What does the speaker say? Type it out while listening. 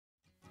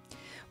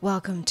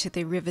Welcome to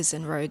the Rivers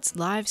and Roads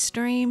live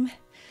stream.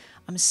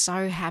 I'm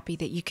so happy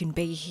that you can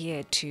be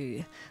here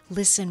to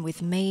listen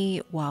with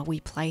me while we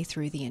play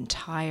through the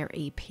entire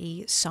EP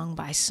song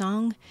by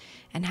song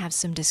and have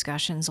some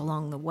discussions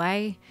along the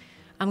way.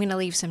 I'm going to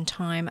leave some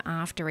time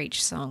after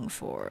each song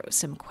for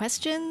some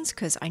questions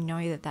because I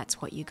know that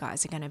that's what you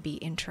guys are going to be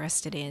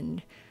interested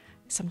in.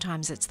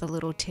 Sometimes it's the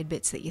little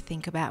tidbits that you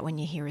think about when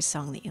you hear a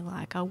song that you're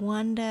like, I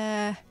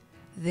wonder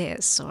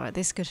this or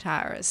this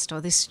guitarist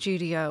or this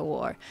studio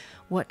or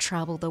what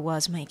trouble there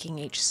was making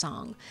each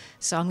song.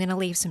 So I'm going to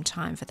leave some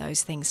time for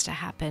those things to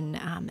happen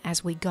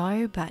as we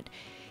go, but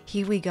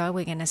here we go.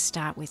 We're going to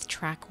start with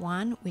track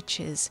 1, which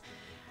is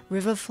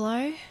River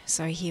Flow.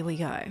 So here we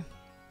go.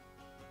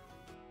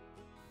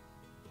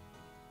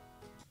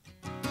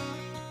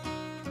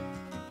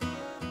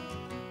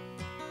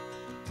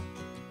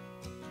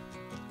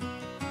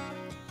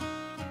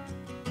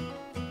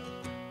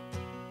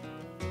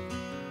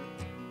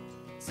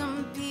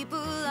 Some people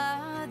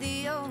are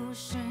the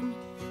ocean,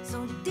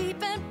 so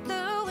deep and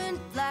blue and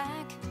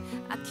black.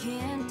 I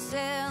can't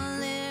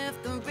tell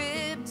if the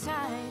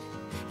riptide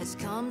has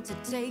come to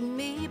take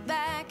me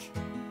back.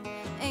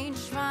 Ain't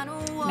trying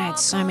to walk. I had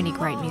so many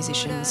great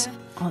musicians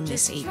on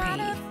this EP,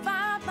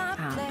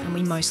 and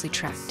we mostly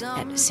tracked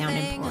at Sound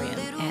Emporium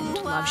and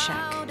Love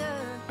Shack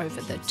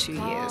over the 2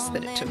 years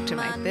that it took to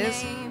make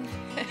this.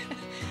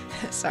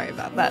 Sorry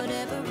about that.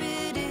 Whatever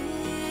it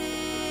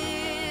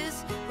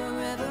is,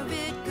 wherever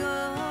it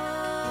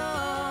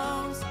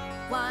goes,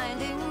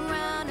 winding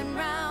round and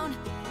round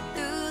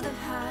through the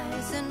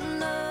highs and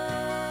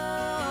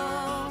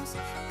lows,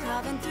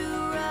 carving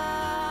through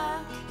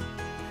rock,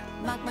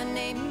 mark my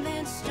name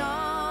in stone.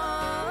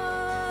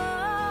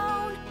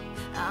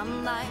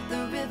 I'm like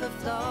the river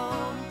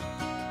flow.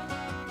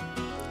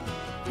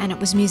 And it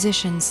was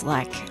musicians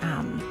like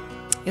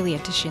Ilya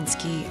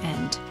Tashinsky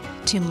and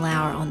Tim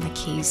Lauer on the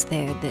keys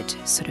there that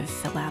sort of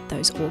fill out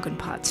those organ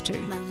parts too.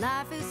 My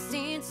life has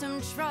seen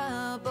some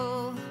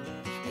trouble,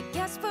 I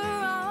guess for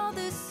all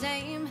the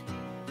same.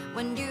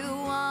 When you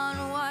want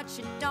what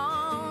you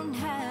don't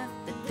have,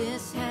 but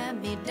this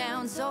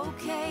hand-me-down's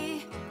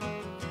okay.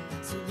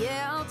 So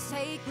yeah, I'll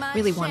take my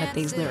Really wanted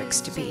these chances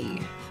lyrics to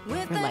be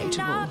with the relatable,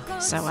 knock or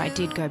so I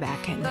did two, go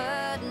back and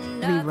but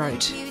rewrote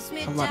nothing keeps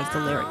me a lot of the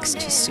down lyrics to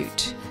there.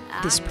 suit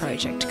this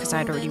project because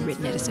I'd already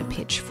written it as a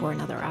pitch for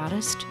another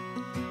artist.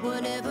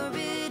 Whatever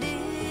it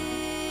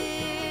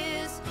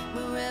is,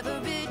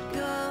 wherever it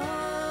goes,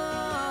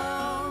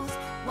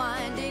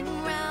 winding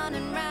round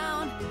and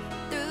round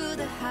through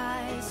the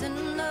highs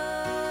and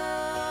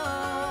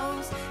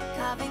lows,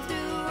 carving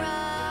through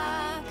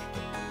rock,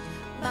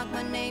 mark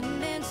my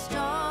name in stone.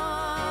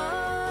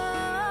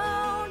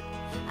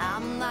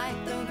 I'm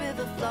like the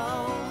river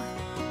flow.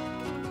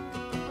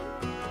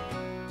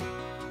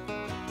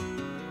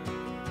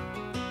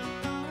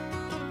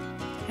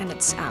 And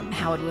it's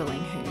Howard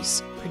Willing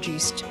who's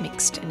produced,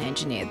 mixed and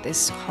engineered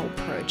this whole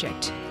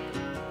project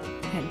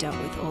and dealt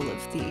with all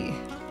of the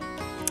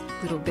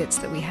little bits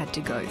that we had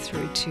to go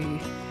through to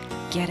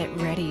get it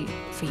ready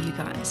for you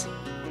guys.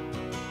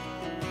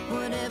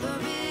 Whatever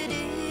it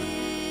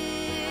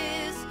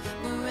is,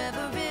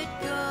 wherever it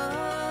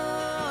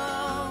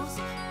goes,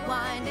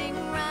 winding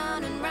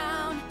round and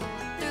round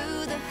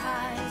through the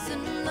highs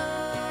and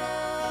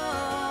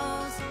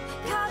lows,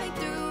 carving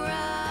through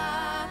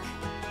rock,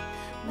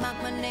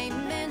 mark my name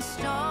in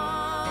stone.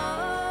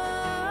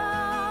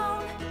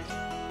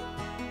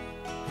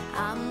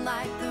 I'm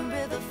like the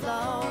river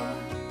flow.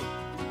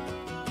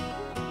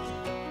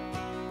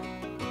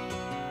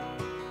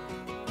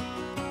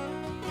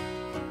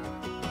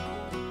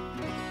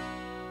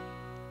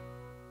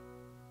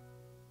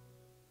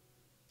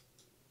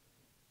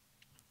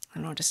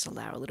 And I'll just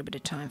allow a little bit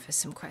of time for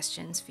some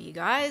questions for you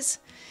guys.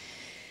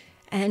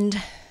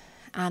 And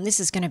this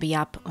is going to be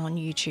up on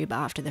YouTube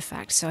after the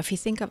fact. So if you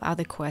think of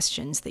other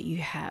questions that you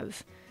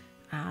have,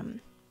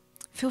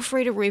 feel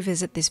free to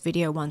revisit this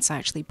video once I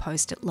actually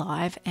post it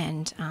live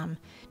and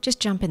just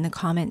jump in the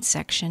comments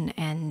section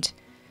and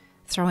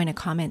throw in a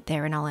comment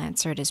there and I'll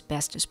answer it as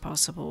best as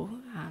possible.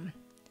 I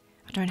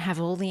don't have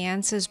all the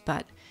answers,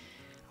 but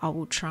I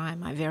will try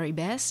my very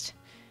best.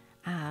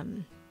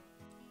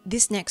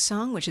 This next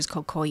song, which is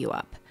called Call You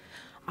Up,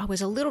 I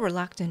was a little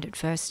reluctant at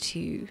first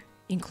to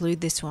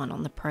include this one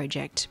on the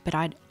project, but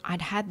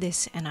I'd had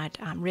this and I'd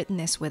written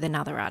this with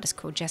another artist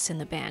called Jess and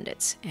the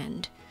Bandits,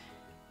 and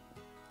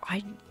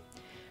I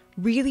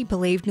really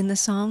believed in the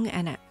song,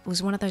 and it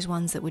was one of those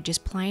ones that would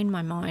just play in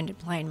my mind,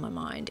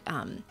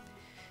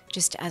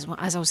 just as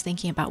I was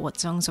thinking about what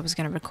songs I was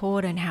going to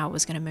record and how I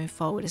was going to move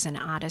forward as an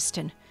artist.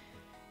 And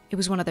it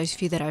was one of those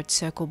few that I would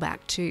circle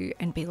back to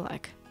and be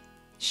like,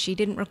 she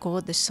didn't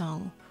record the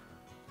song,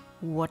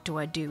 what do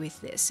I do with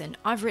this? And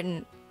I've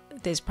written,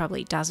 there's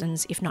probably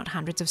dozens, if not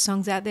hundreds of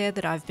songs out there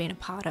that I've been a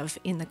part of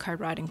in the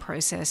co-writing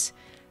process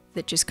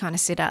that just kind of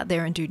sit out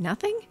there and do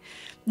nothing.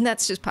 And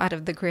that's just part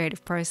of the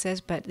creative process.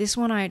 But this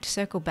one I'd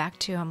circle back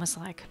to and was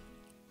like,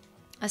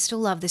 I still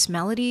love this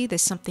melody.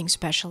 There's something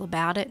special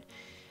about it.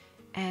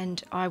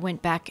 And I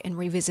went back and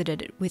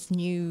revisited it with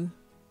new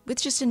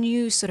with just a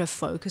new sort of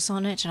focus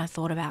on it, and I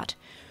thought about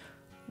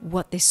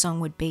what this song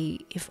would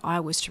be if I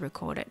was to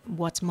record it.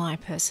 What's my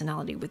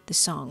personality with the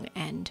song?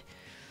 And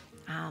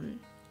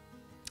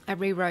I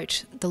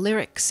rewrote the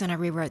lyrics, and I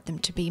rewrote them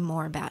to be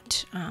more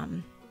about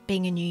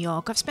being in New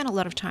York. I've spent a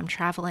lot of time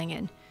traveling,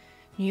 and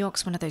New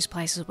York's one of those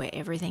places where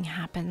everything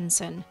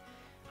happens, and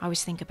I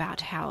always think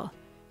about how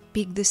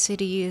big the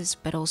city is,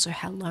 but also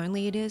how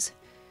lonely it is.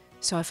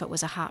 So if it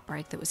was a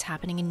heartbreak that was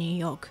happening in New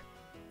York,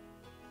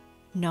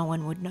 no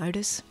one would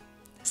notice.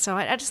 So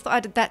I just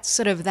thought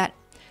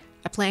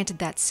I planted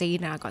that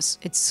seed, and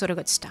it sort of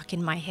got stuck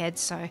in my head.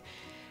 So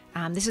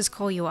this is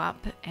Call You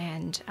Up,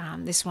 and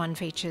this one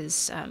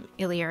features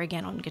Ilya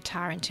again on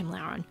guitar and Tim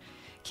Lauer on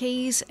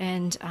keys,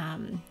 and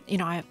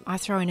I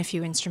throw in a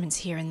few instruments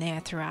here and there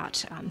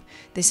throughout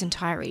this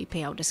entire EP.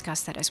 I'll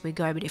discuss that as we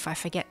go, but if I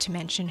forget to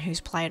mention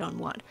who's played on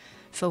what,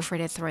 feel free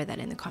to throw that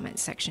in the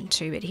comments section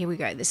too. But here we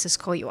go, this is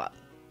Call You Up.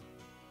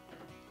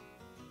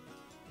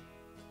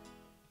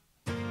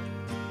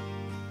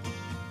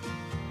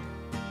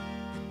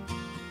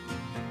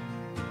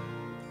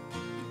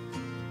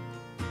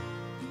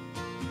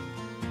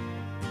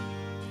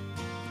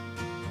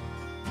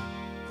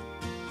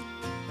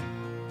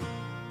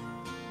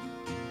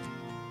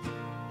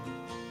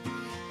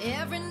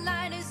 Every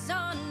light is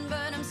on,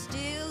 but I'm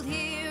still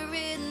here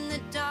in the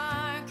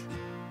dark.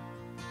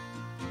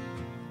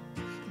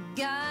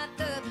 Got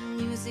the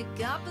music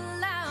up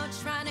loud,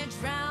 trying to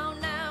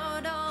drown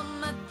out all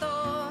my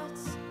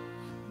thoughts.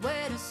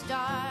 Where to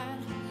start?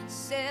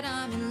 Said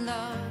I'm in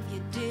love,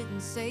 you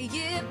didn't say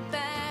it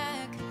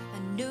back. A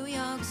New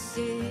York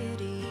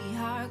City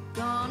heart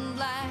gone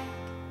black.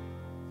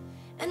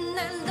 And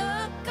that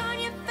look on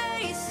your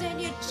face, and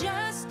you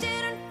just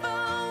didn't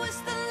fall, was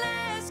the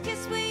last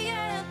kiss we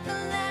had, the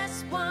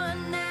last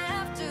one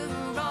after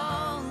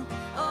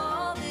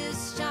all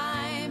this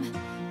time.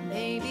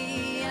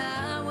 Maybe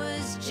I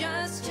was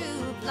just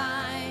too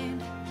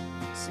blind.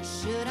 So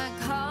should I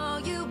call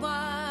you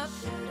up?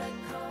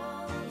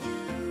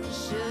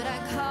 Should I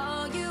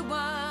call you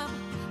up?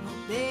 Oh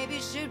baby,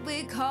 should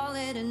we call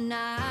it a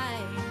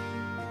night?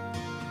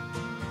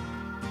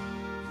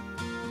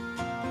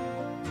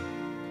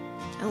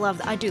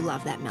 I do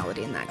love that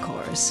melody in that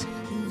chorus.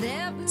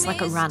 It's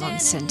like a run-on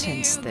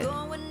sentence that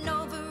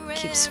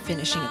keeps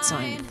finishing its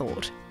own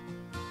thought.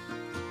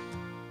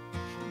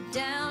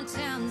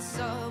 Downtown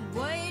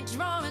subway,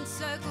 drawing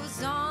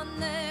circles on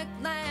the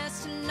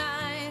glass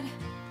tonight.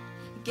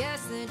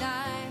 Guess that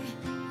I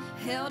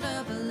held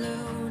a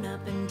balloon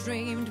up and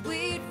dreamed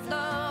we'd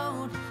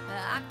float.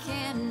 I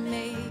can't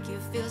make you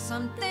feel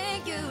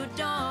something you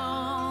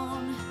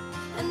don't.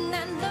 And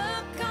that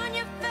look on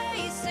your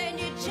face, and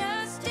you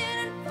just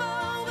didn't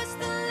fall, was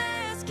the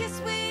last kiss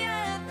we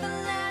had, the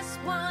last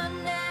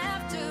one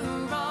after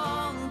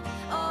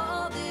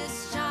all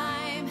this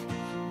time.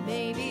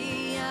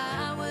 Maybe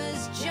I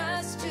was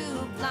just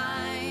too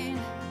blind.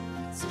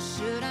 So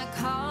should I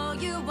call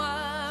you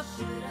up?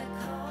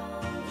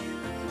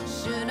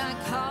 Should I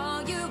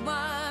call you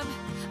up?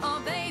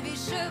 Oh baby,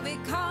 should we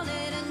call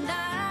it a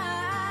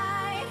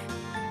night?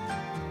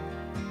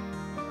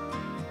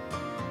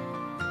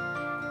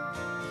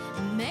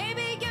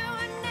 Maybe you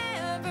were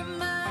never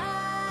mine.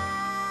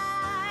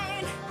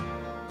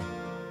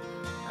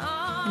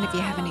 And if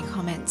you have any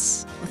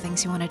comments or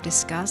things you want to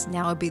discuss,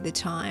 now would be the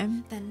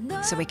time,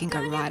 so we can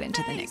go right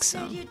into the next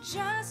song. You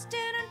just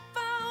didn't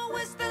fall,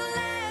 was the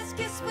last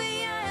kiss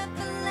we had,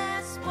 the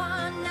last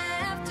one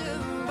after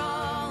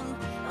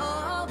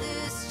all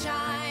this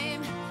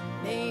time.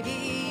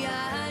 Maybe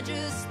I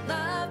just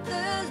love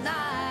the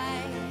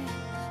light.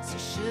 So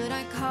should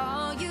I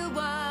call you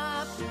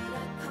up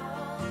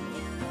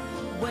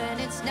when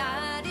it's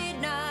not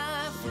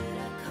enough?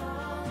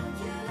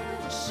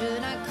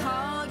 Should I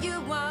call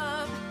you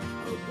up?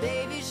 Oh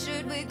baby,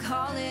 should we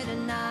call it a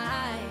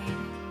night?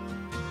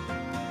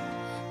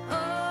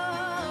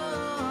 Oh,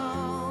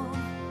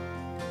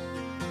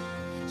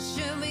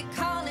 should we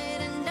call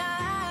it a night?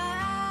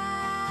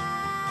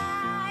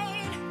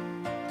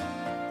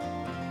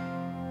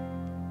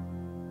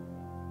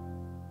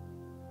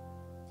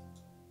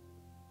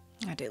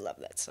 I do love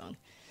that song.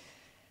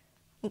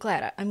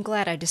 I'm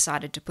glad I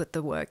decided to put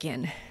the work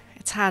in.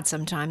 It's hard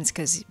sometimes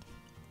because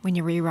when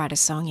you rewrite a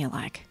song,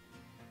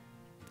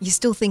 you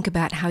still think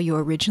about how you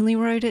originally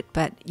wrote it,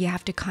 but you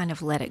have to kind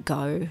of let it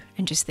go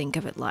and just think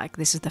of it like,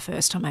 this is the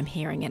first time I'm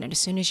hearing it. And as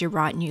soon as you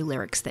write new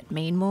lyrics that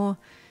mean more,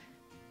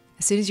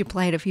 as soon as you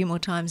play it a few more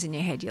times in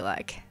your head, you're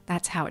like,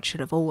 that's how it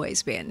should have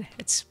always been.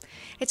 It's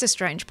a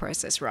strange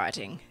process,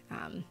 writing.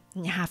 And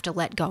you have to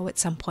let go at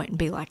some point and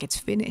be like, it's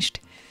finished.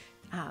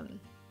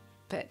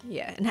 But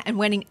yeah,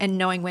 and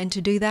knowing when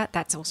to do that,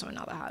 that's also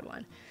another hard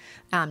one.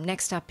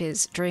 Next up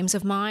is Dreams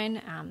of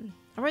Mine.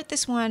 I wrote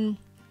this one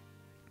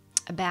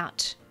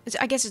about,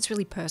 I guess it's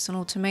really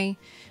personal to me,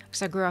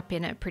 because I grew up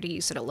in a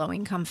pretty sort of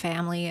low-income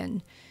family,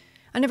 and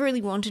I never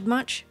really wanted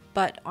much,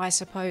 but I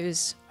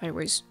suppose I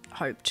always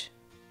hoped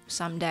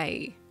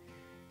someday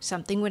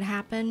something would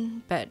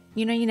happen. But,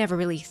 you never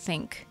really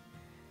think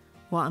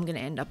well, I'm going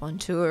to end up on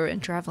tour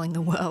and traveling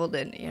the world,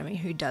 and I mean,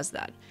 who does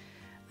that?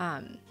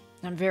 I'm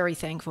very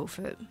thankful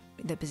for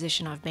the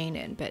position I've been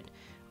in, but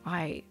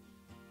I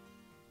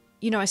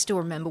still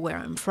remember where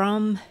I'm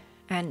from,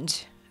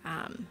 and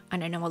I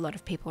know a lot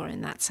of people are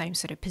in that same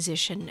sort of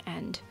position,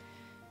 and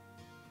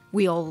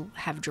we all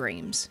have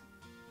dreams,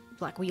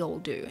 like we all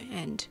do,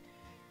 and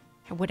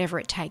whatever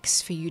it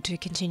takes for you to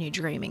continue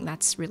dreaming,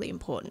 that's really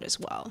important as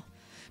well.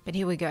 But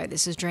here we go,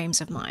 this is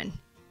Dreams of Mine.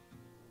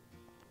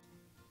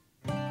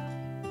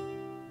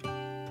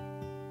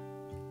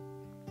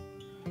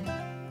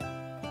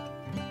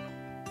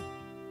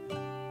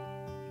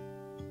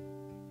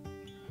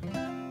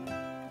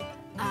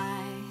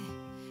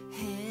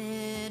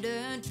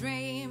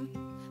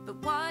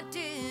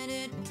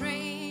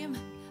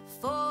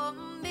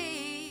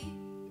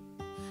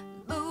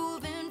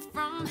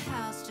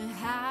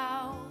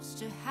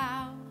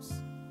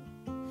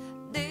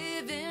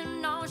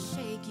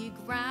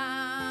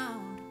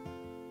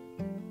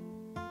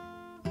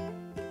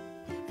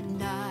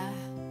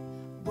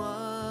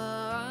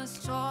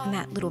 And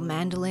that little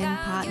mandolin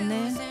part in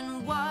there,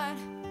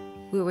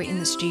 we were in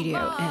the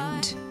studio,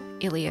 and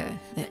Ilya,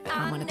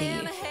 one of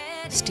the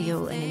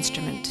steel and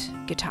instrument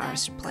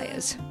guitarist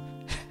players,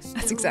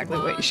 that's exactly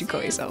what you should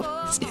call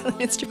yourself, steel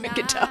and instrument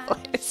guitar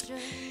players.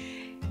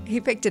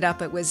 He picked it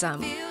up. It was I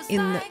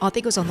think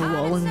it was on the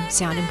wall in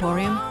Sound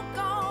Emporium,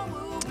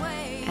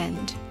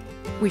 and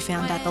we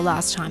found out the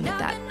last time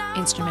that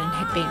instrument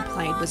had been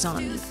played was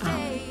on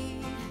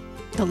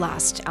the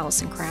last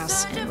Alison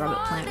Krauss and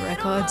Robert Plant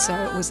record. So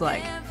it was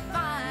like,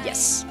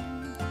 yes,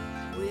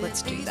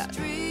 let's do that.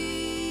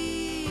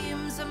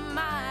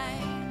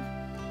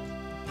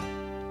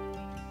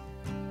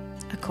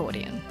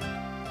 Accordion.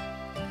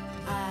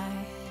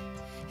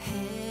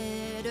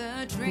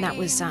 And that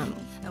was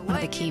one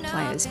of the key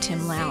players,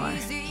 Tim Lauer.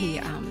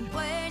 He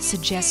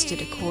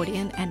suggested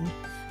accordion, and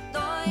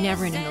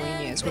never in a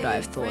million years would I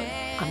have thought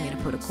I'm going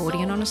to put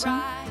accordion on a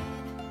song.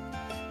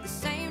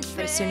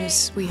 But as soon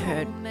as we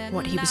heard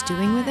what he was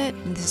doing with it,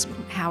 and this is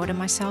Howard and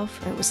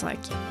myself, it was like,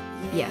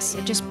 yes,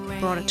 it just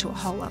brought it to a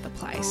whole other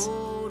place.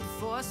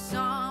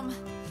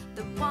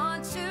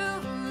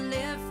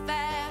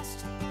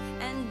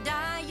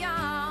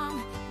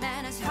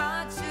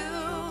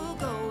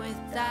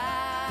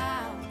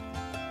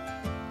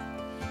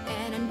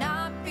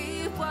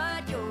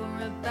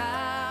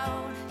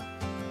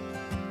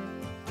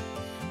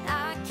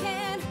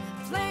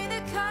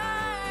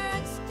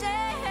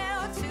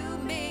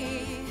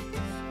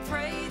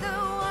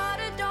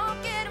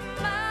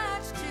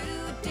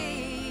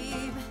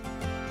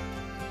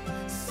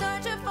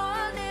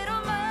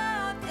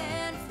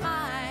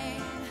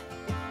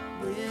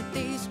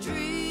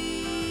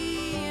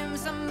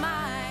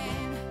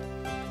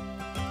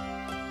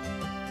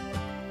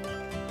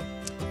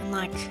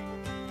 Like,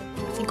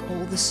 I think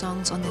all the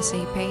songs on this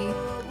EP,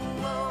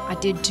 I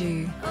did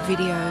do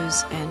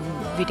videos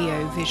and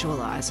video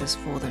visualizers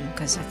for them,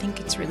 because I think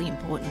it's really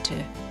important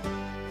to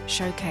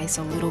showcase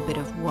a little bit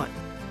of what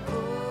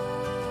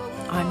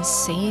I'm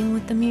seeing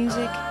with the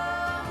music.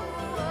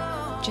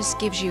 Just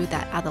gives you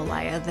that other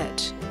layer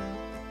that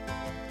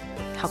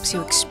helps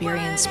you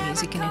experience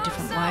music in a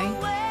different way.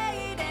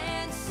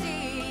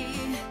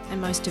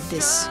 And most of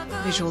this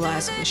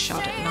visualizer was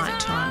shot at night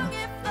time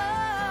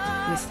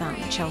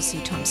with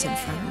Chelsea Thompson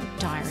from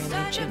Dire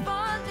Image, and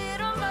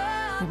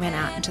we went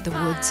out into the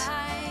woods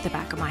at the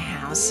back of my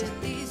house.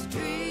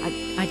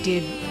 I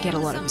did get a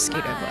lot of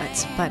mosquito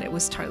bites, but it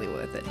was totally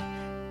worth it.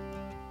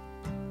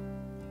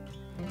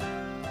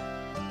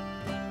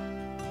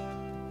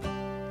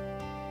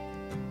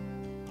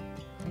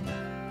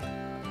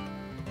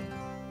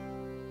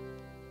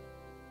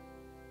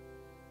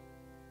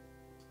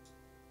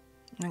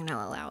 I'm going to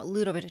allow a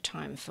little bit of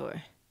time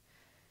for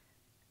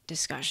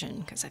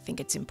discussion, because I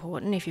think it's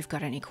important. If you've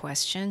got any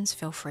questions,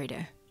 feel free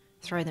to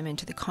throw them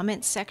into the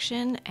comments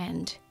section.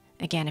 And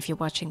again, if you're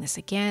watching this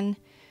again,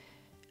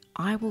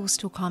 I will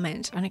still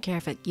comment. I don't care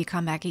if you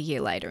come back a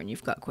year later and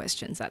you've got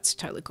questions. That's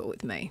totally cool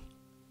with me.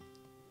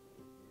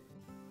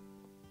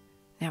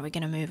 Now we're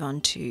going to move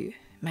on to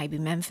Maybe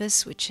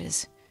Memphis, which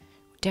is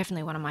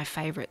definitely one of my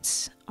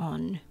favorites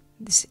on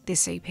this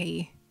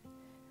EP.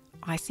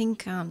 I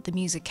think the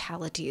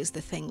musicality is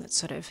the thing that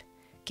sort of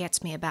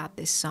gets me about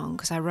this song,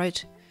 because I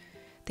wrote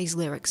these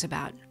lyrics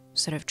about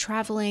sort of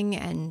traveling,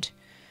 and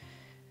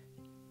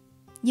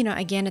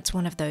again, it's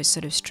one of those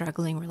sort of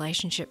struggling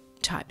relationship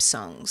type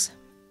songs,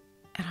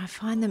 and I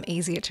find them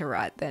easier to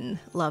write than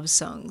love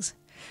songs.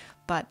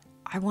 But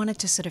I wanted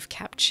to sort of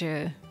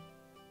capture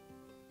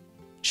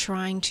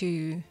trying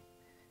to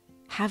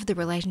have the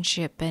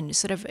relationship, and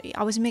sort of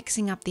I was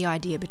mixing up the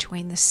idea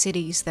between the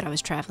cities that I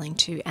was traveling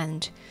to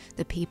and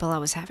the people I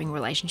was having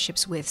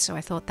relationships with. So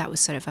I thought that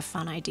was sort of a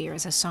fun idea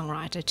as a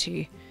songwriter,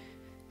 to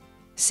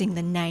sing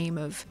the name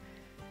of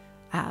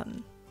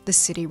the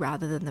city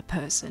rather than the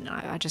person.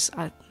 I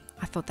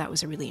thought that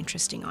was a really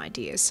interesting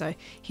idea. So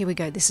here we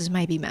go. This is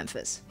Maybe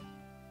Memphis.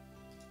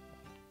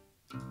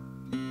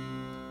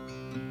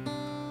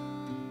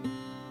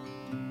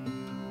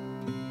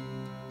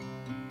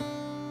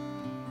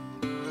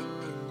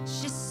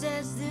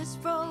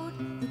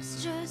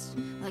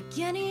 like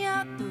any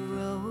other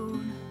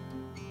road.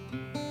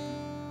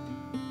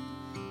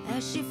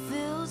 As she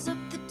fills up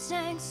the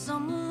tank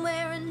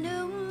somewhere in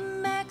New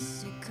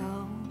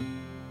Mexico,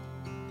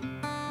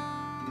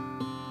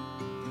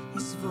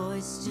 his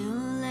voice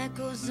still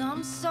echoes,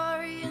 I'm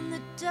sorry, in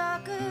the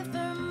dark of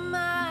her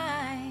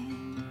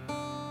mind.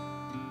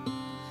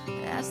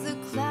 As the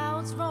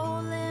clouds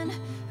roll in,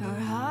 her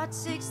heart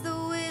takes the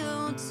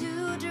wheel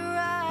to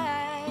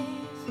drive.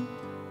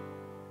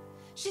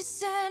 She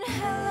said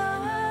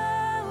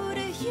hello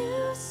to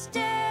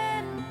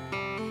Houston.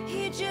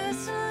 He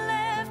just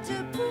left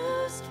her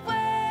bruised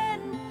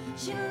when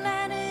she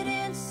landed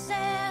in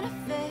Santa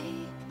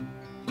Fe.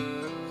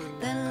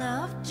 Then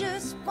love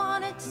just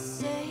wanted to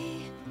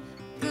say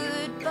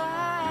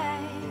goodbye.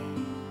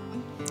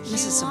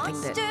 This is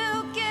something that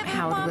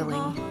Howard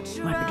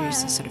Willing, my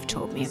producer, sort of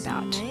taught me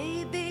about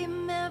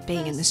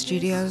being in the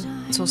studio.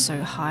 It's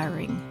also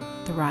hiring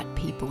the right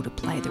people to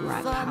play the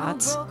right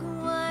parts.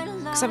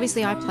 Because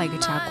obviously I play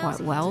guitar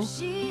quite well,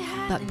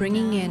 but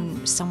bringing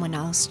in someone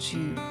else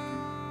to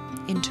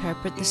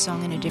interpret the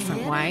song in a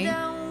different way.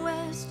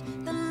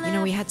 You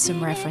know, we had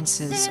some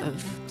references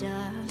of,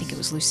 I think it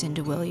was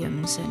Lucinda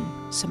Williams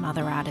and some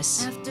other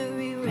artists,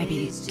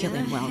 maybe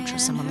Gillian Welch or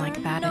someone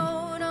like that,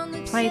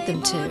 and played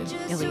them to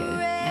Ilya,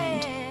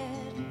 and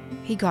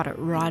he got it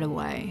right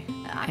away,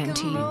 and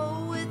he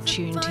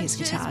tuned his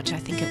guitar to, I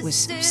think it was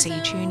C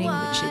tuning,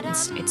 which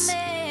it's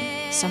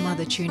some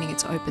other tuning.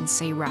 It's open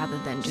C rather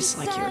than just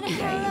like your E,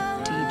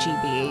 A, D, G,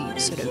 B, E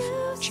sort of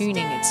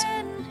tuning. It's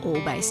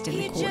all based in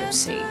the chord of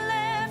C,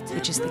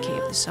 which is the key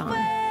of the song.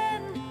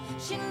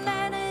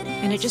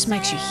 And it just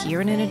makes you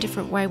hear it in a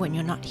different way when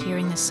you're not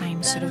hearing the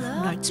same sort of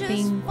notes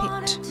being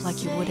picked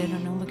like you would in a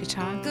normal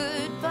guitar.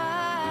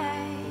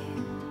 Goodbye.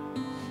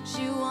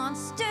 She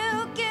wants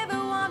to give it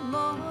one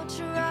more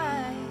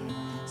try,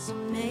 so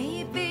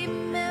maybe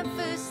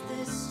Memphis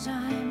this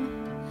time.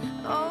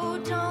 Oh,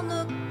 don't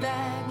look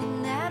back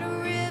in that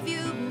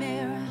rearview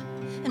mirror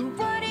and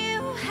what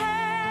you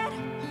had.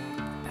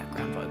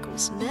 Background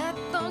vocals. Let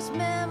those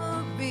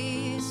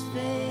memories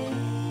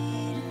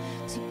fade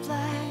to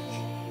black,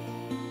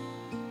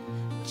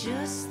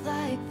 just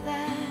like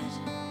that.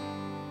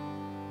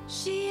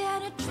 She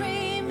had a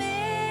dream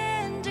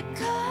in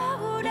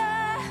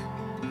Dakota.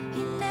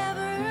 He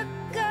never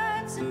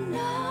got to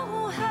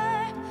know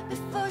her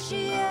before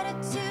she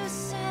headed to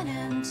San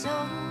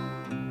Antonio.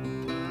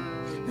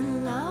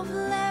 And love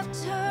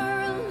left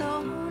her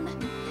alone,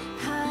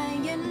 high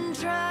and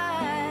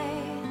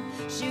dry.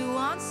 She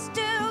wants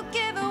to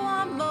give it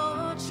one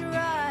more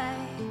try,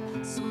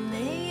 so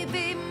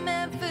maybe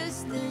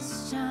Memphis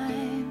this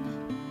time.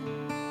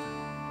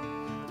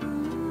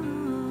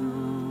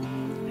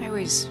 I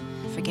always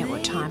forget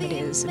what time it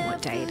is and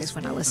what day it is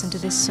when I listen to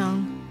this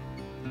song.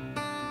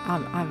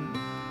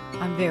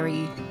 I'm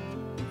very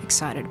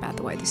excited about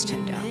the way this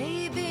turned out.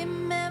 Maybe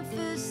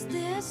Memphis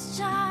this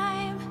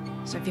time.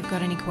 So if you've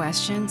got any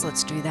questions,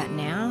 let's do that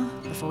now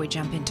before we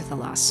jump into the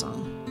last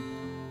song,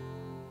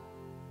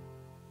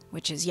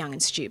 which is Young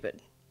and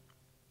Stupid.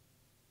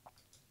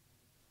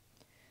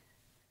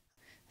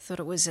 Thought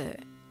it was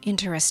an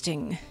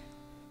interesting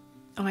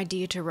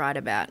idea to write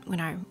about. When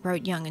I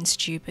wrote Young and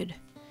Stupid,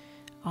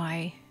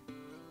 I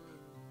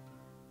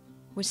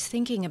was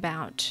thinking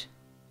about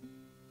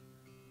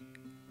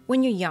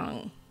when you're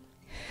young,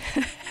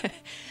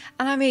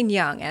 and I mean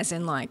young as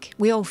in like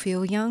we all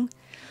feel young,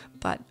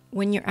 but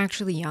when you're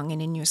actually young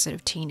and in your sort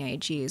of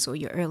teenage years or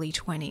your early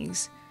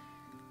 20s,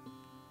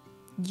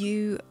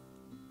 you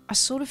are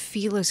sort of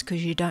fearless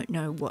because you don't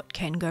know what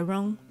can go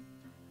wrong,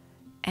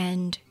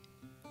 and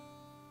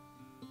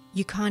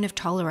you kind of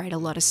tolerate a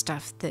lot of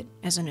stuff that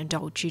as an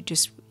adult you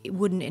just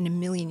wouldn't in a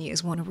million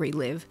years want to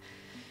relive.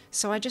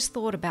 So I just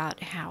thought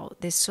about how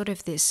there's sort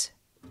of this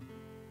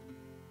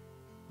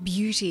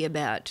beauty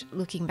about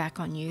looking back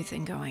on youth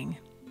and going,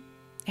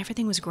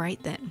 everything was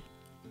great then.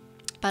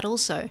 But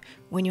also,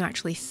 when you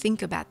actually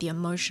think about the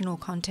emotional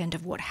content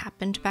of what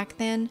happened back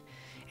then,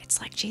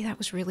 it's like, gee, that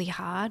was really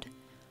hard.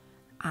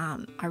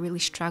 I really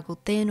struggled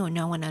then, or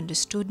no one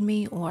understood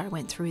me, or I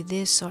went through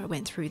this, or I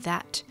went through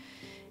that.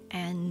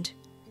 And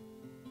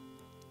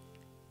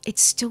it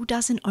still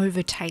doesn't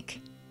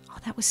overtake, oh,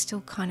 that was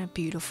still kind of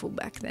beautiful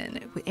back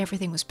then.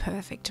 Everything was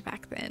perfect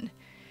back then.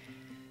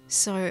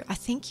 So I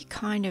think you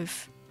kind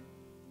of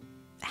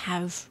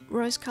have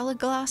rose-colored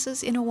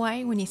glasses in a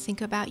way when you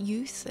think about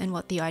youth and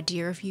what the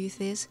idea of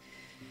youth is.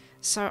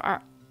 So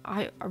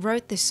I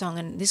wrote this song,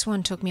 and this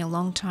one took me a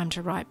long time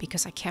to write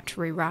because I kept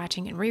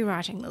rewriting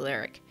the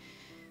lyric.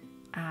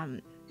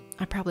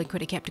 I probably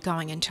could have kept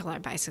going until I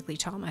basically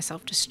told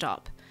myself to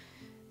stop.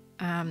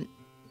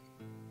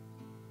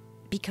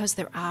 Because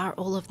there are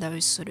all of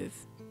those sort of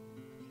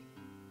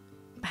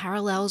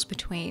parallels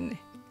between,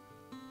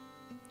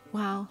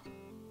 well,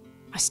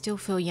 I still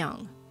feel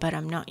young, but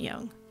I'm not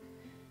young.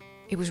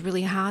 It was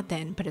really hard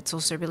then, but it's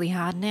also really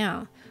hard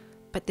now.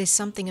 But there's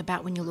something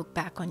about when you look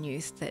back on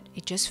youth that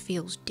it just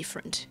feels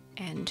different,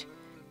 and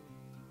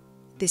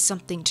there's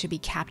something to be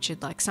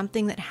captured, like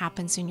something that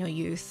happens in your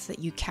youth that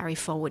you carry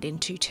forward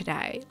into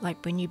today.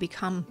 Like when you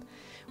become,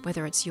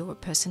 whether it's your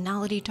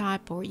personality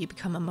type or you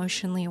become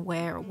emotionally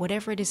aware or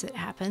whatever it is that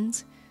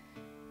happens,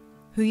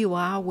 who you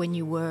are when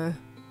you were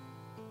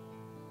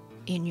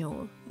in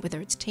your,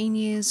 whether it's teen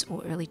years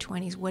or early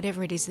 20s,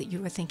 whatever it is that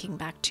you were thinking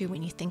back to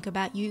when you think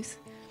about youth,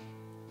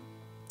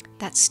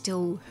 that's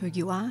still who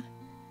you are,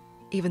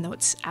 even though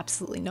it's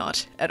absolutely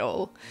not at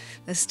all.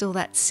 There's still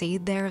that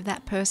seed there of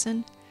that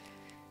person,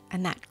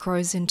 and that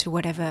grows into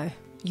whatever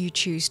you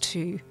choose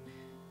to,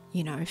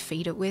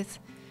 feed it with.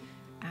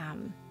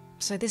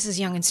 So this is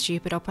Young and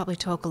Stupid. I'll probably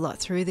talk a lot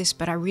through this,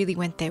 but I really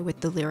went there with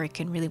the lyric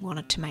and really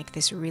wanted to make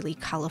this a really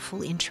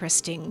colourful,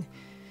 interesting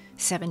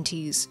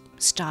 70s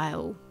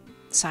style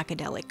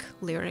psychedelic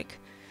lyric.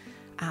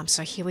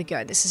 So here we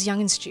go. This is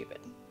Young and Stupid.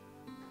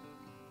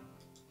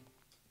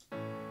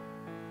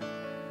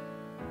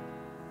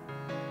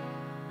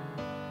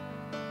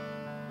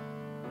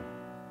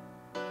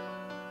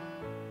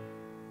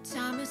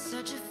 Time is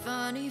such a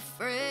funny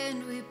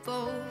friend, we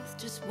both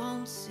just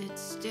won't sit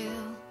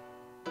still.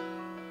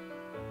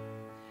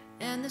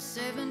 And the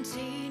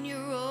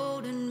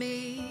 17-year-old in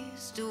me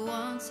still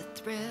wants a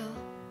thrill.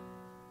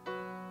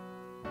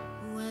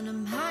 When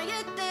I'm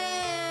higher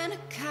than a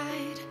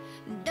kite,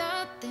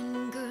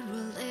 nothing good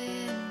will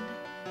end.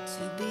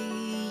 To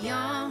be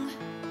young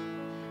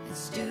and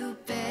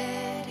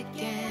stupid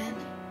again.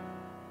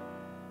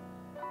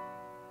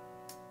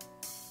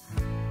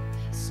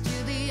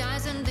 Still the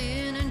eyes and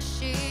linen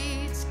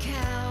sheets,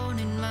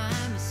 counting my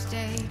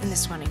mistakes. And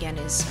this one again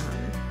is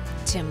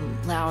Tim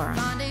Lauer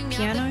on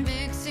piano.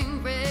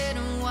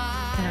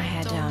 And I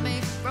had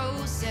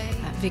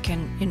Vic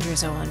and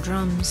Indrizo on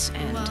drums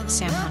and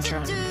Sam Hunter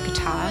on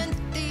guitar.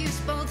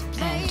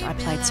 And I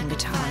played some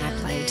guitar and I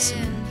played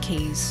some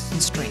keys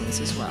and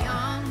strings as well.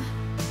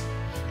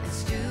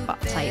 I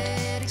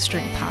played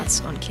string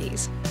parts on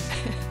keys.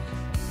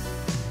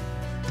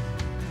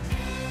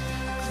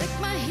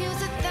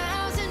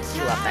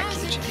 Love that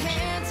key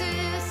change.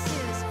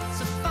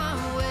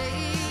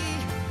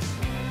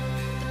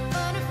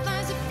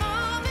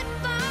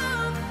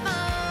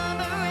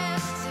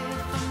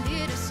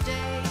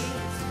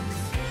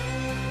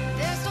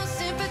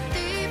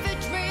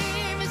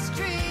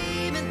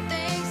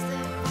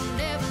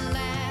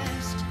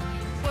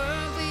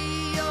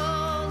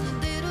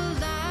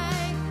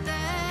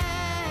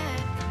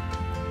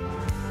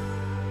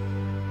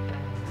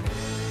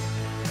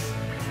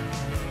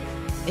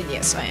 And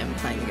yes, I am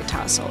playing the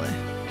guitar solo.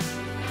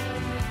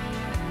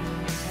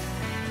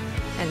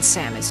 And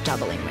Sam is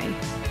doubling me.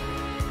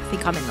 I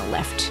think I'm in the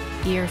left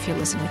ear if you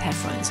listen with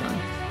headphones on.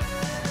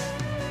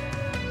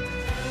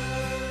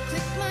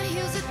 Click my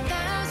heels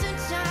 1,000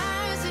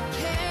 times, and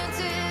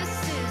Kansas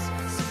is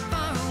so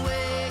far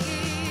away.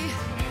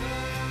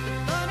 The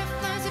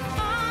butterflies that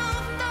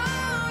fall,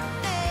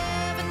 don't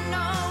ever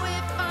know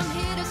if I'm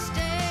here to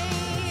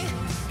stay.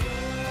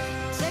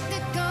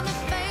 Technical and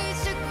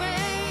face to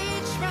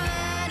gray,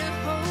 try to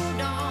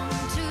hold on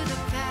to the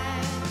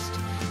past.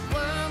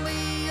 Were we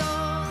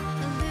all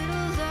a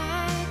little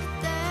like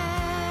that?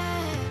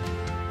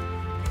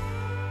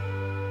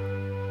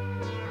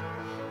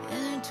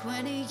 And in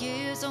 20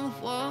 years I'll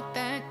walk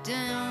back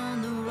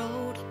down the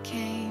road I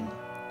came,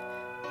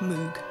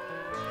 Moog.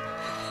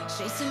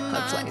 chasing I've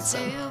my played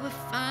some. tail, but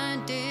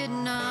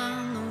finding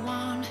I'm the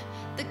one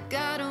that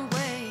got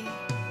away.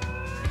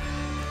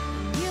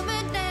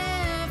 Human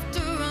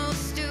after all,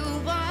 still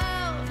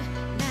wild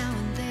now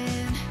and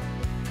then.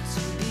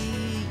 To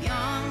be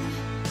young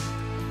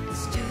and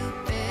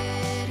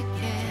stupid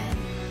again.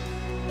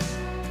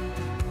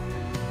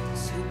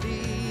 To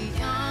be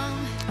young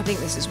I think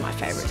this is my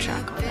favourite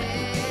track on that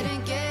EP.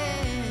 and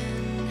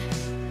again.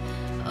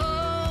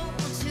 Oh,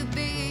 to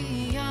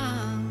be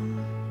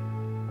young.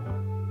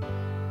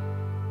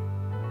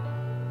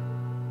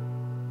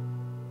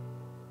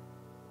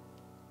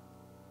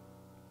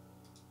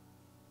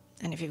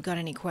 And if you've got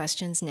any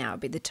questions, now would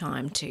be the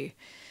time to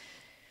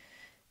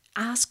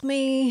ask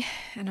me,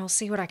 and I'll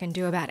see what I can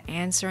do about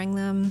answering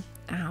them.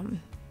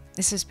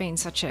 This has been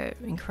such an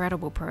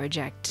incredible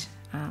project.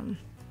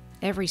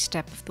 Every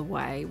step of the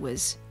way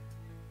was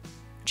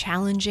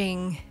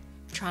challenging.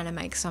 Trying to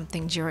make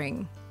something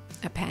during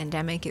a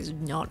pandemic is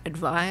not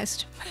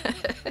advised.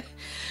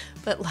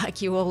 But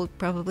like you all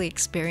probably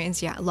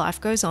experience, yeah,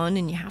 life goes on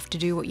and you have to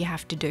do what you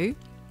have to do.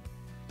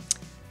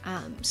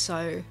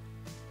 So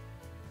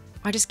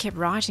I just kept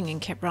writing,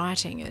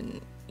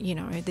 and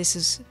this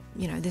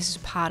is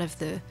part of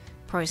the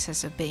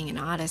process of being an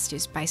artist,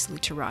 is basically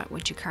to write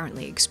what you're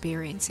currently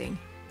experiencing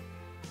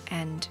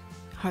and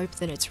hope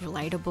that it's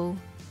relatable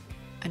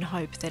and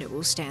hope that it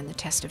will stand the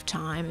test of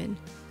time. And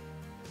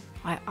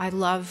I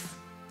love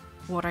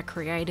what I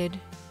created.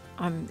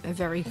 I'm a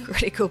very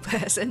critical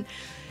person.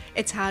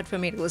 It's hard for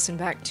me to listen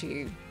back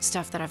to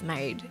stuff that I've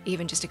made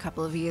even just a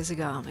couple of years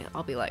ago.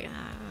 I'll be like,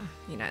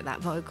 that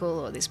vocal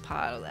or this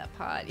part or that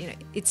part.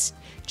 It's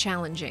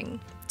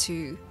challenging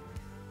to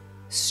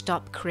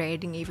stop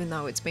creating even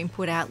though it's been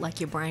put out.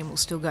 Like your brain will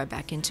still go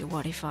back into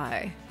what if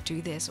I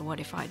do this or what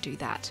if I do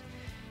that.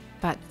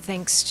 But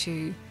thanks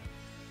to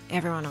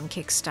everyone on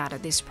Kickstarter,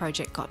 this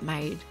project got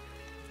made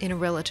in a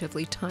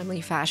relatively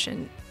timely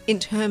fashion in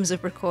terms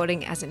of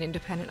recording as an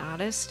independent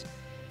artist.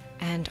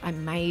 And I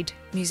made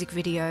music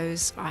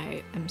videos.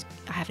 I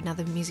have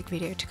another music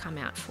video to come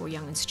out for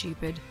Young and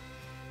Stupid,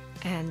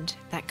 and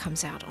that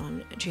comes out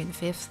on June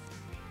 5th.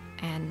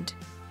 And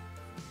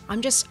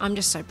I'm just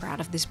so proud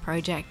of this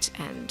project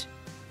and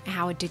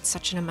how it did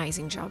such an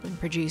amazing job in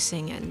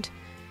producing, and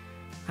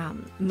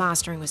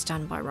mastering was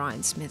done by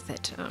Ryan Smith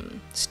at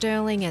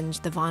Sterling, and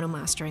the vinyl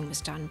mastering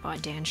was done by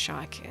Dan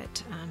Scheich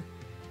at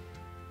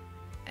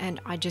and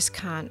I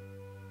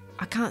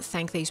can't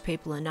thank these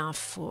people enough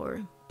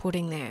for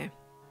putting their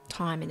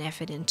time and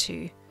effort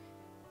into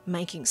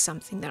making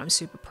something that I'm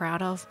super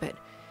proud of. But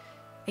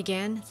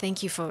again,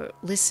 thank you for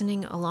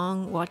listening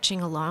along,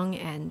 watching along,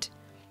 and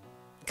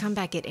come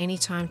back at any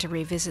time to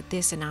revisit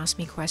this and ask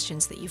me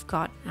questions that you've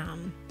got,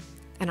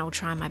 and I'll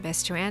try my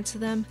best to answer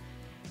them.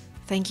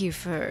 Thank you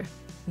for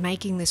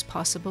making this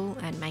possible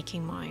and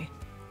making my,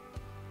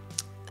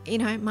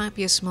 it might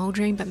be a small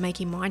dream, but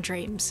making my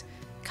dreams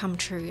come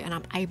true, and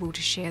I'm able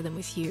to share them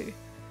with you.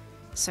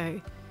 So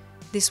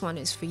this one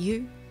is for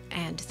you,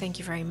 and thank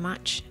you very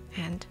much,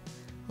 and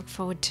look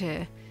forward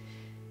to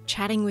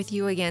chatting with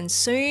you again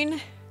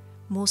soon.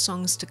 More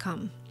songs to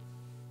come.